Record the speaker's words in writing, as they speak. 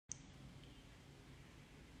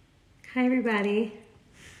Hi, everybody.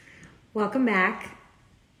 Welcome back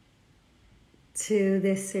to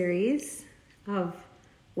this series of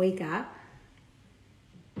Wake Up.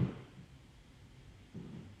 I'm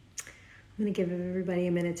going to give everybody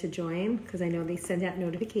a minute to join because I know they send out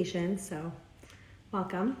notifications. So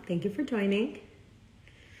welcome. Thank you for joining.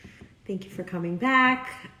 Thank you for coming back.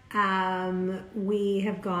 We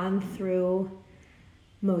have gone through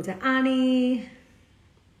Moda Ani,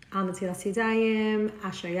 Al Natilas Yadayim,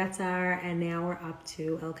 Asher Yatzar, and now we're up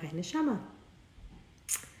to Elkai Neshama.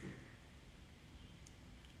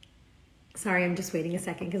 Sorry, I'm just waiting a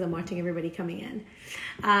second because I'm watching everybody coming in.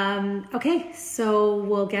 Okay, so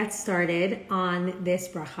we'll get started on this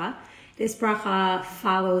bracha. This bracha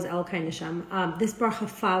follows Elkai Neshama. This bracha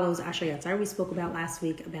follows Asher Yatzar. We spoke about last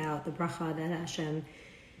week about the bracha that Hashem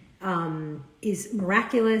is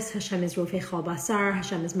miraculous. Hashem is Rofei Chol Basar.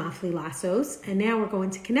 Hashem is Mafli Lasos. And now we're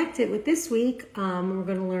going to connect it with this week. We're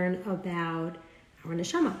going to learn about our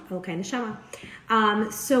neshama, Elkai Neshama.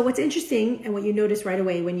 So what's interesting, and what you notice right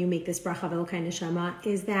away when you make this bracha of Elkai Neshama,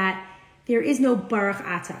 is that there is no Baruch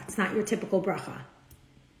Ata. It's not your typical bracha,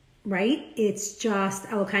 right? It's just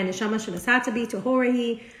Elkai Neshama Shenasata bi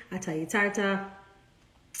Tohorehi Ata Yitzarta.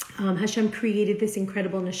 Hashem created this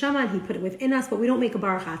incredible neshama and He put it within us, but we don't make a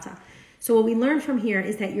baruch ata. So what we learn from here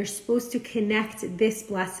is that you're supposed to connect this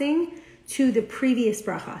blessing to the previous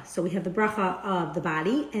bracha. So we have the bracha of the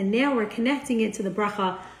body, and now we're connecting it to the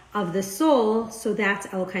bracha of the soul. So that's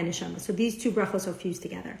Elkai Neshama. So these two brachos are fused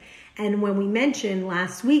together. And when we mentioned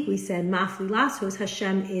last week, we said Mafli Lasos,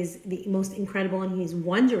 Hashem is the most incredible and He's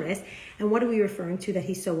wondrous. And what are we referring to that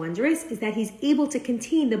He's so wondrous? Is that He's able to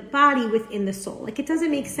contain the body within the soul. Like, it doesn't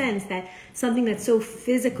make sense that something that's so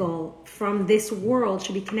physical from this world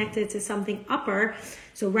should be connected to something upper.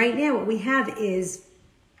 So right now what we have is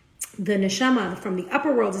the neshama from the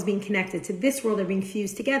upper world is being connected to this world. They're being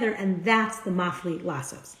fused together, and that's the Mafli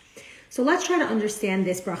Lasos. So let's try to understand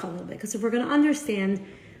this bracha a little bit, because if we're going to understand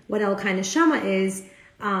what Elkai Neshama is,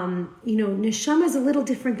 neshama is a little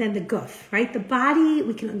different than the guf, right? The body,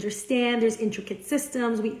 we can understand, there's intricate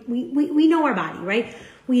systems. We know our body, right?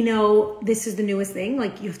 We know this is the newest thing.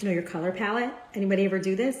 Like, you have to know your color palette. Anybody ever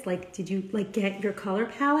do this? Like, did you get your color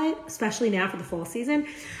palette, especially now for the fall season?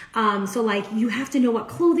 So you have to know what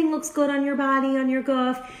clothing looks good on your body, on your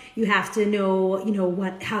guf. You have to know,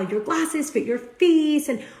 how your glasses fit your face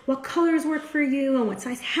and what colors work for you and what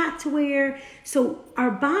size hat to wear. So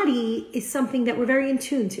our body is something that we're very in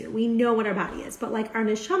tune to. We know what our body is, but like our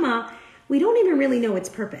neshama, we don't even really know its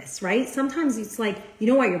purpose, right? Sometimes it's like, you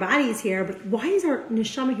know why your body is here, but why is our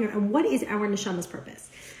neshama here? And what is our neshama's purpose?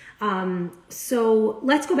 So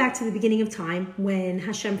let's go back to the beginning of time when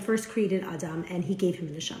Hashem first created Adam and He gave him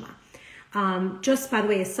a neshama. Just by the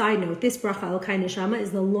way, a side note, this bracha Elkai Neshama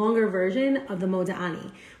is the longer version of the Moda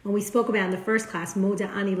Ani. When we spoke about in the first class, Moda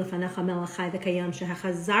Ani lefanecha melech chai v'kayam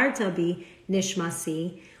shehachazarta bi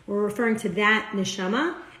nishmasi, we're referring to that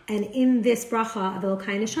neshama. And in this bracha of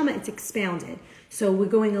Elkai Neshama, it's expounded. So we're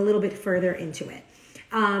going a little bit further into it.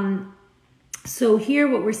 So here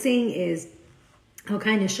what we're saying is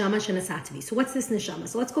Elkai Neshama Shenasatavi. So what's this neshama?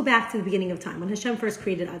 So let's go back to the beginning of time when Hashem first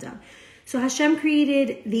created Adam. So Hashem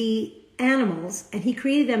created the animals and He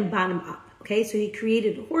created them bottom up. Okay, so He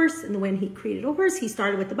created a horse, and when He created a horse, He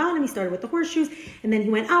started with the bottom, He started with the horseshoes, and then He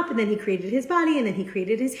went up, and then He created His body, and then He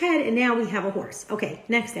created His head, and now we have a horse. Okay,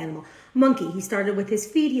 next animal. Monkey. He started with his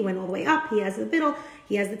feet, He went all the way up, He has the middle,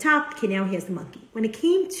 He has the top, okay, now He has the monkey. When it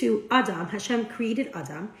came to Adam, Hashem created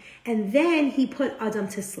Adam, and then He put Adam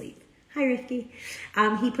to sleep. Hi, Rifki.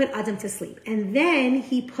 He put Adam to sleep, and then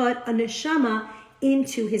He put a neshama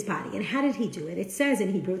into his body. And how did He do it? It says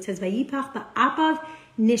in Hebrew, it says, Vayipach ba'apav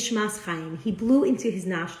nishmas chaim. He blew into his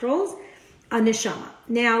nostrils a neshama.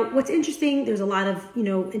 Now, what's interesting, there's a lot of,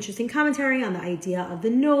 interesting commentary on the idea of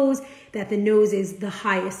the nose, that the nose is the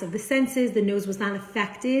highest of the senses. The nose was not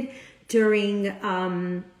affected during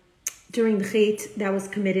the chait that was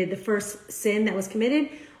committed, the first sin that was committed.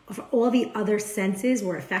 All the other senses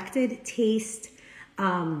were affected, taste,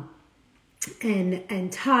 and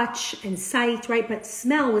touch and sight, right? But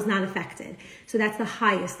smell was not affected. So that's the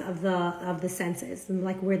highest of the senses, and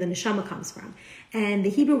like where the neshama comes from. And the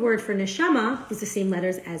Hebrew word for neshama is the same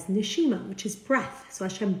letters as neshima, which is breath. So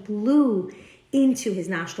Hashem blew into his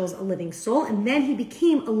nostrils a living soul, and then he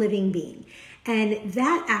became a living being. And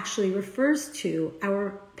that actually refers to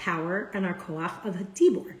our power and our koach of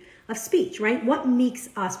dibur, of speech, right? What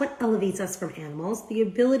elevates us from animals? The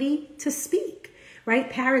ability to speak, right?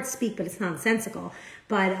 Parrots speak, but it's nonsensical.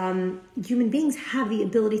 But human beings have the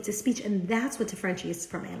ability to speak, and that's what differentiates us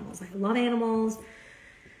from animals. I love animals.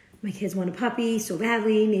 My kids want a puppy so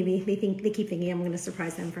badly. Maybe they keep thinking I'm going to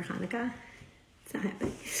surprise them for Hanukkah. It's not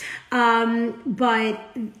happening. But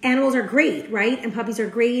animals are great, right? And puppies are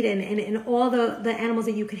great, and all the animals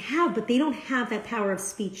that you could have, but they don't have that power of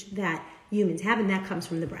speech that humans have, and that comes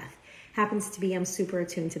from the breath. Happens to be, I'm super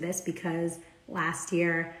attuned to this because last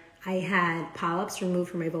year I had polyps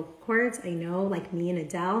removed from my vocal cords. I know, like me and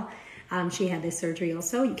Adele. She had this surgery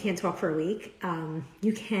also. You can't talk for a week.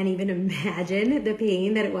 You can't even imagine the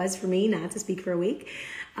pain that it was for me not to speak for a week.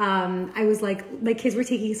 I was like, my kids were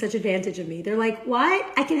taking such advantage of me. They're like, what?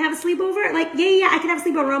 I can have a sleepover? Like, yeah, I can have a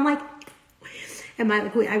sleepover. I'm like,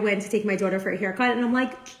 I went to take my daughter for a haircut, and I'm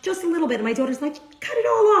like, just a little bit. And my daughter's like, cut it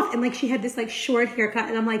all off. And like, she had this like short haircut,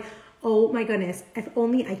 and I'm like, oh my goodness, if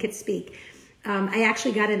only I could speak. I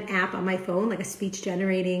actually got an app on my phone, like a speech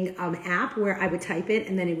generating app where I would type it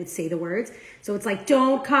and then it would say the words. So it's like,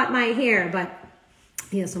 don't cut my hair. But,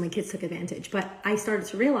 so my kids took advantage. But I started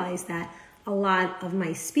to realize that a lot of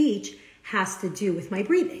my speech has to do with my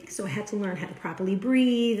breathing. So I had to learn how to properly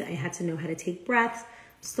breathe. I had to know how to take breaths.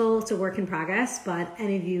 Still, it's a work in progress. But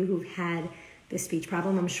any of you who've had this speech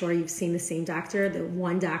problem, I'm sure you've seen the same doctor, the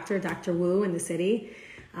one doctor, Dr. Wu in the city.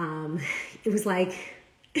 It was like,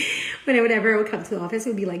 whenever I would come to the office, it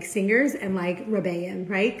would be like singers and like rebellion,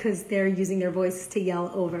 right? Because they're using their voice to yell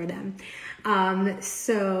over them.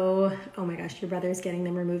 So, oh my gosh, your brother is getting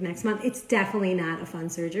them removed next month. It's definitely not a fun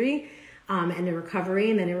surgery and a recovery,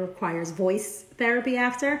 and then it requires voice therapy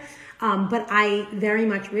after. But I very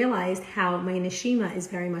much realized how my neshima is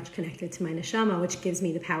very much connected to my neshama, which gives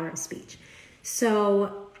me the power of speech.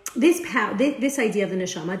 So this idea of the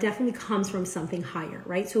neshama definitely comes from something higher,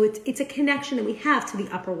 right? So it's a connection that we have to the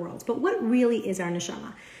upper worlds. But what really is our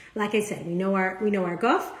neshama? Like I said, we know our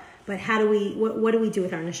guf, but what do we do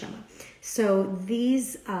with our neshama? So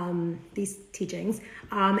these teachings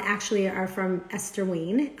actually are from Esther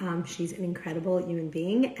Wayne. She's an incredible human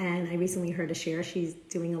being, and I recently heard her share. She's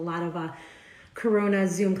doing a lot of Corona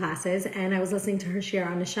Zoom classes, and I was listening to her share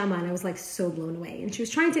on neshama, and I was like so blown away. And she was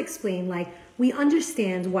trying to explain, like, we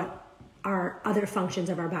understand what our other functions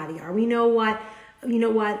of our body are. We know what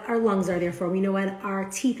our lungs are there for. We know what our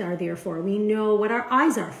teeth are there for. We know what our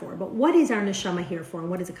eyes are for. But what is our neshama here for, and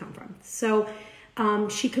what does it come from? So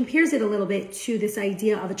she compares it a little bit to this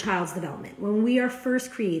idea of a child's development. When we are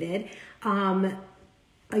first created,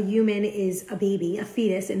 a human is a baby, a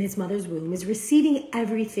fetus in his mother's womb, is receiving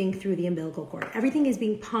everything through the umbilical cord. Everything is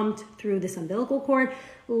being pumped through this umbilical cord.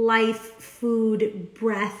 Life, food,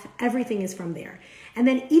 breath, everything is from there. And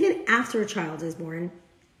then even after a child is born,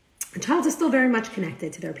 the child is still very much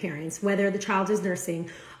connected to their parents, whether the child is nursing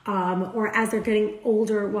or as they're getting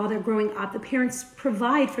older, while they're growing up, the parents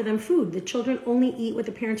provide for them food. The children only eat what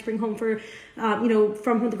the parents bring home from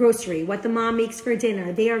the grocery, what the mom makes for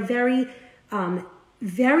dinner. They are very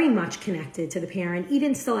much connected to the parent,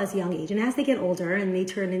 even still as a young age. And as they get older and they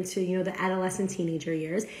turn into, the adolescent teenager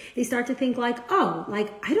years, they start to think like,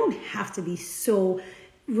 I don't have to be so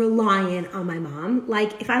reliant on my mom.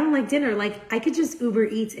 Like, if I don't like dinner, like, I could just Uber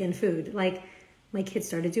Eats in food. Like, my kids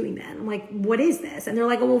started doing that. I'm like, what is this? And they're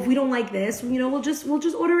like, oh, well, if we don't like this, we'll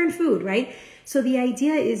just order in food, right? So the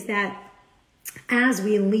idea is that as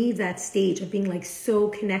we leave that stage of being like so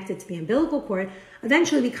connected to the umbilical cord,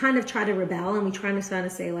 eventually we kind of try to rebel and we try to sort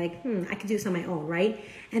of say like, I could do this on my own, right?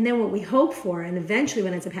 And then what we hope for, and eventually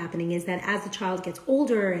what ends up happening, is that as the child gets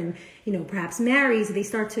older and, perhaps marries, they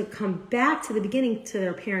start to come back to the beginning to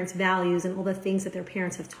their parents' values and all the things that their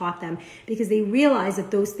parents have taught them, because they realize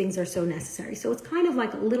that those things are so necessary. So it's kind of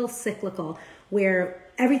like a little cyclical where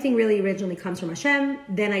everything really originally comes from Hashem.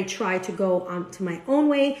 Then I try to go on to my own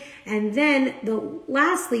way. And then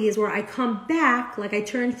lastly is where I come back, like I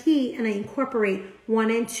turn key and I incorporate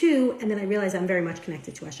 1 and 2. And then I realize I'm very much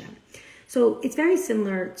connected to Hashem. So it's very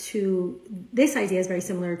similar to, this idea is very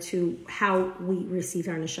similar to how we receive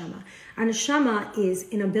our neshama. Our neshama is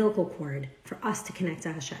an umbilical cord for us to connect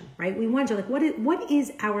to Hashem, right? We wonder, like, what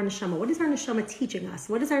is our neshama? What is our neshama teaching us?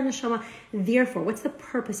 What is our neshama there for? What's the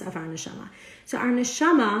purpose of our neshama? So our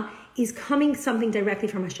neshama is coming something directly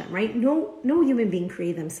from Hashem, right? No human being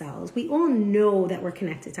created themselves. We all know that we're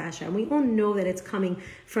connected to Hashem. We all know that it's coming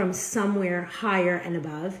from somewhere higher and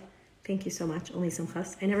above. Thank you so much, Only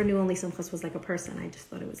Simchas. I never knew Only Simchas was like a person. I just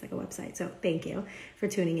thought it was like a website. So thank you for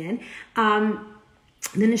tuning in.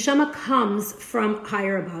 The neshama comes from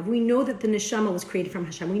higher above. We know that the neshama was created from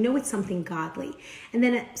Hashem. We know it's something godly. And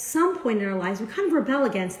then at some point in our lives, we kind of rebel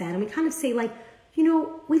against that. And we kind of say like, we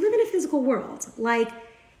live in a physical world. Like,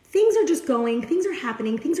 things are just going, things are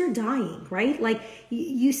happening, things are dying, right? Like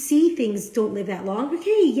you see things don't live that long.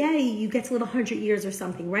 Okay, yay, you get to live 100 years or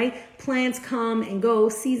something, right? Plants come and go,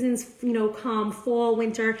 seasons, come, fall,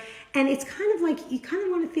 winter. And it's kind of like, you kind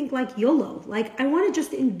of want to think like YOLO. Like, I want to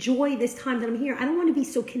just enjoy this time that I'm here. I don't want to be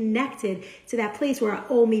so connected to that place where,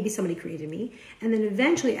 maybe somebody created me. And then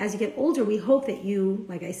eventually, as you get older, we hope that you,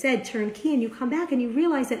 like I said, turn key and you come back and you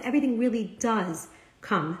realize that everything really does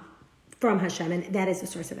come from Hashem, and that is the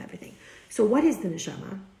source of everything. So what is the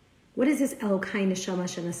neshama? What is this Elokai neshama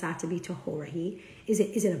shenasata b'tohorahi? Is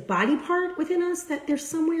it a body part within us that there's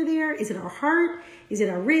somewhere there? Is it our heart? Is it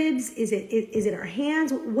our ribs? Is it our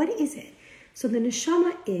hands? What is it? So the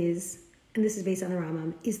neshama is, and this is based on the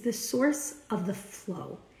Rambam, is the source of the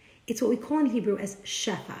flow. It's what we call in Hebrew as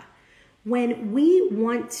shefa. When we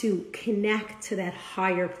want to connect to that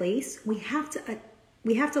higher place, we have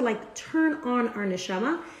to like turn on our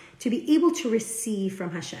neshama to be able to receive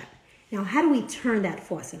from Hashem. Now, how do we turn that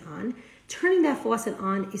faucet on? Turning that faucet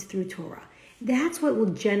on is through Torah. That's what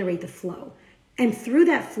will generate the flow. And through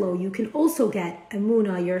that flow, you can also get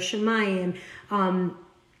Emunah, Yerushalayim,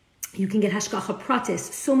 you can get Hashgacha Pratis.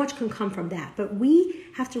 So much can come from that. But we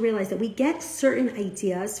have to realize that we get certain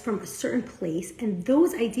ideas from a certain place, and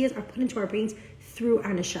those ideas are put into our brains through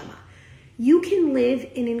our neshama. You can live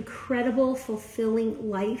an incredible, fulfilling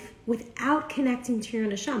life without connecting to your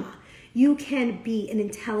neshama. You can be an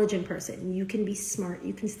intelligent person. You can be smart.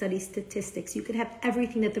 You can study statistics. You could have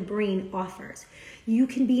everything that the brain offers. You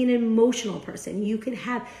can be an emotional person. You could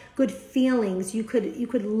have good feelings. You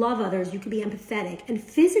could love others. You could be empathetic. And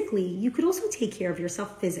physically, you could also take care of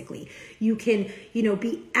yourself physically. You can,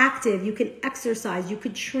 be active. You can exercise. You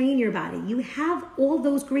could train your body. You have all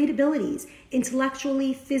those great abilities,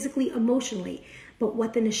 intellectually, physically, emotionally. But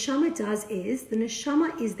what the neshama does is, the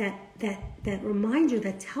neshama is that reminder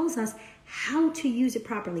that tells us how to use it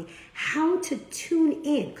properly, how to tune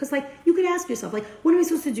in. Because you could ask yourself, what am I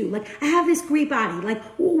supposed to do? I have this great body.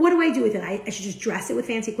 What do I do with it? I should just dress it with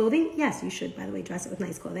fancy clothing? Yes, you should, by the way, dress it with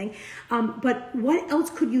nice clothing. But what else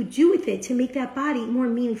could you do with it to make that body more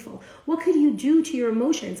meaningful? What could you do to your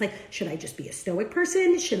emotions? Should I just be a stoic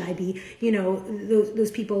person? Should I be,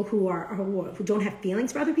 those people who don't have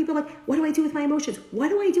feelings for other people? What do I do with my emotions? What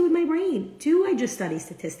do I do with my brain? Do I just study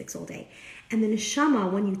statistics all day? And the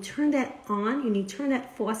neshama, when you turn that on, when you turn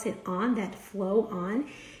that faucet on, that flow on,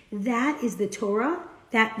 that is the Torah.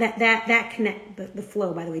 That connect the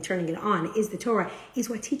flow, by the way, turning it on is the Torah, is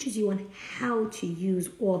what teaches you on how to use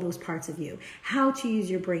all those parts of you, how to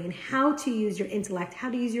use your brain, how to use your intellect, how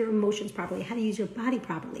to use your emotions properly, how to use your body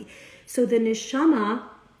properly. So the neshama,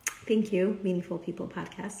 thank you, Meaningful People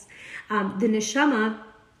podcasts, the neshama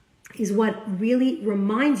is what really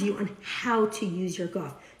reminds you on how to use your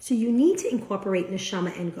guf. So you need to incorporate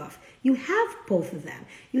neshama and guf. You have both of them.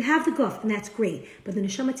 You have the guf, and that's great. But the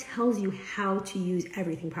neshama tells you how to use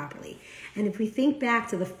everything properly. And if we think back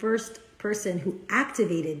to the first person who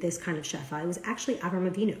activated this kind of shefa, it was actually Avram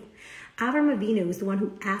Avinu. Avram Avinu was the one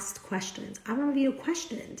who asked questions. Avram Avinu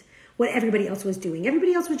questioned what everybody else was doing.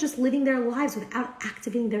 Everybody else was just living their lives without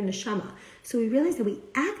activating their neshama. So we realized that we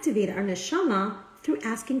activate our neshama through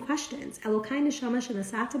asking questions. Elokai neshama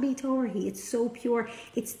shenasata b'torahi. It's so pure.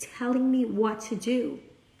 It's telling me what to do.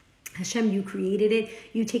 Hashem, you created it.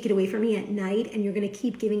 You take it away from me at night, and you're going to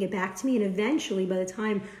keep giving it back to me. And eventually, by the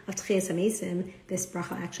time of Tchias HaMesim, this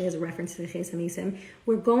bracha actually has a reference to Tchias HaMesim,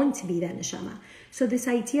 we're going to be that neshama. So this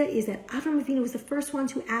idea is that Avraham Avinu was the first one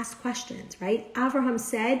to ask questions, right? Avraham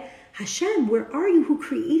said, Hashem, where are you, who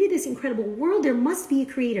created this incredible world? There must be a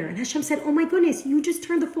creator. And Hashem said, oh my goodness, you just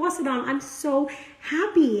turned the faucet on. I'm so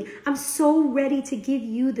happy. I'm so ready to give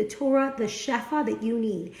you the Torah, the shefa that you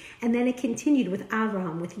need. And then it continued with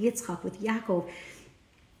Avraham, with Yitzchak, with Yaakov.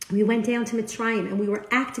 We went down to Mitzrayim and we were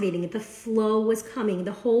activating it. The flow was coming.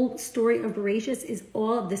 The whole story of Bereshis is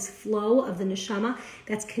all of this flow of the neshama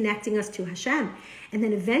that's connecting us to Hashem. And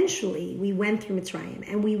then eventually we went through Mitzrayim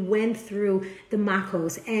and we went through the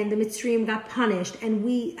Makos, and the Mitzrayim got punished,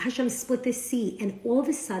 and Hashem split the sea. And all of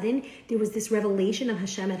a sudden there was this revelation of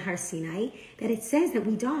Hashem at Har Sinai that it says that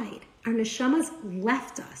we died. Our neshamas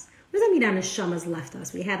left us. What does that mean our neshamas left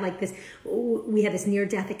us? We had this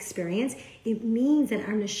near-death experience. It means that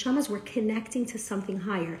our neshamas were connecting to something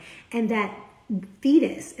higher. And that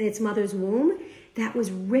fetus in its mother's womb, that was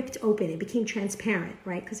ripped open. It became transparent,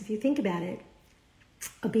 right? Because if you think about it,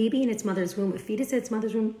 a baby in its mother's womb, a fetus in its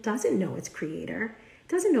mother's womb doesn't know its creator,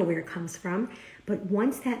 doesn't know where it comes from. But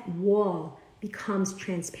once that wall becomes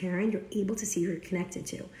transparent, you're able to see who you're connected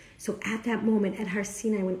to. So at that moment, at Har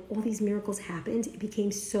Sinai, when all these miracles happened, it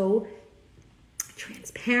became so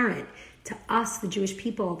transparent to us, the Jewish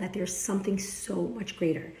people, that there's something so much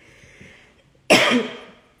greater.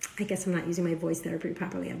 I guess I'm not using my voice therapy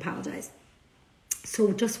properly. I apologize.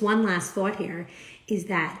 So just one last thought here is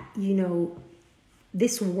that,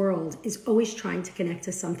 this world is always trying to connect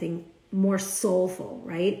to something more soulful,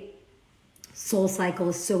 right? Soul Cycle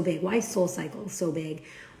is so big. Why is Soul Cycle so big?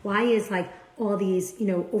 Why is all these,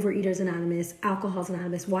 Overeaters Anonymous, Alcoholics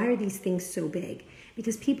Anonymous, why are these things so big?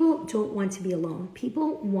 Because people don't want to be alone.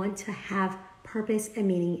 People want to have purpose and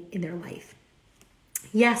meaning in their life.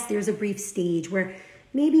 Yes, there's a brief stage where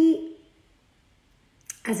maybe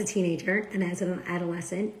as a teenager and as an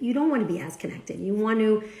adolescent, you don't want to be as connected. You want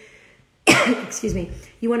to,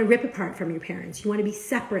 you want to rip apart from your parents. You want to be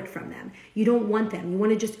separate from them. You don't want them. You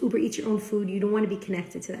want to just Uber eat your own food. You don't want to be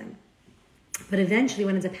connected to them. But eventually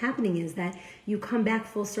what ends up happening is that you come back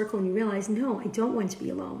full circle and you realize, no, I don't want to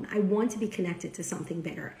be alone. I want to be connected to something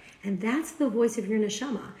bigger. And that's the voice of your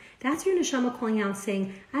neshama. That's your neshama calling out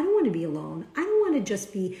saying, I don't want to be alone. I don't want to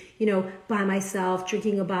just be, by myself,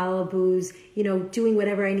 drinking a bottle of booze, doing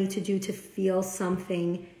whatever I need to do to feel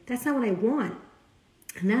something. That's not what I want.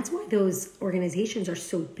 And that's why those organizations are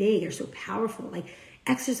so big, are so powerful.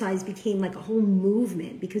 Exercise became like a whole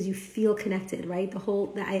movement because you feel connected, right?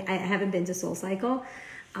 I haven't been to Soul Cycle.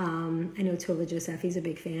 I know Tova Josephi's a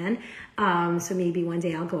big fan. So maybe one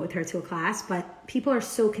day I'll go with her to a class. But people are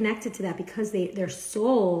so connected to that because their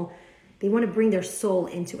soul, they want to bring their soul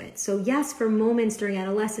into it. So yes, for moments during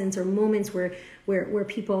adolescence or moments where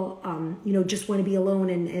people, just want to be alone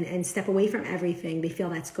and step away from everything, they feel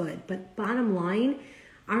that's good. But bottom line,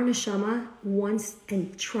 our neshama wants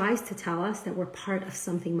and tries to tell us that we're part of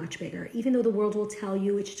something much bigger. Even though the world will tell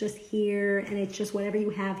you it's just here and it's just whatever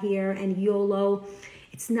you have here and YOLO,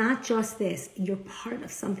 it's not just this. You're part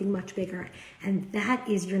of something much bigger. And that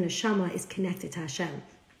is your neshama is connected to Hashem.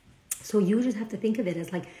 So you just have to think of it as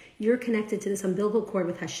you're connected to this umbilical cord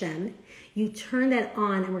with Hashem. You turn that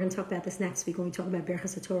on, and we're going to talk about this next week when we talk about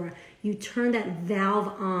Birchas HaTorah. You turn that valve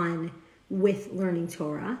on with learning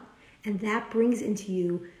Torah. And that brings into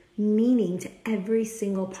you meaning to every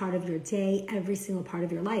single part of your day, every single part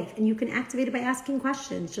of your life. And you can activate it by asking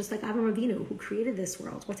questions, just like Avram Avinu, who created this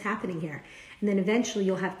world. What's happening here? And then eventually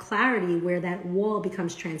you'll have clarity where that wall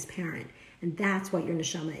becomes transparent. And that's what your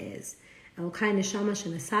neshama is. Elokai neshama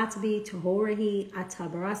shenasatbi tohorahi ata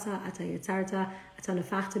barasa ata yatzarta ata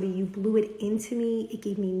nefachtabi. You blew it into me. It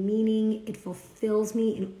gave me meaning. It fulfills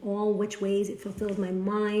me in all which ways. It fulfills my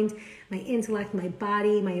mind, my intellect, my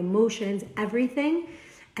body, my emotions, everything.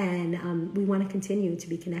 And we want to continue to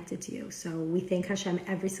be connected to you. So we thank Hashem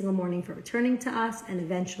every single morning for returning to us and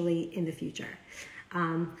eventually in the future.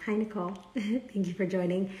 Hi, Nicole. Thank you for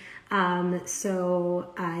joining.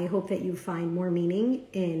 So I hope that you find more meaning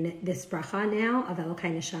in this bracha now of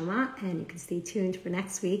Elokai Neshama, and you can stay tuned for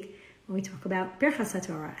next week when we talk about Birchas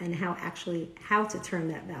HaTorah and how to turn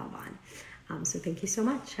that valve on. So thank you so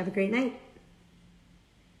much. Have a great night.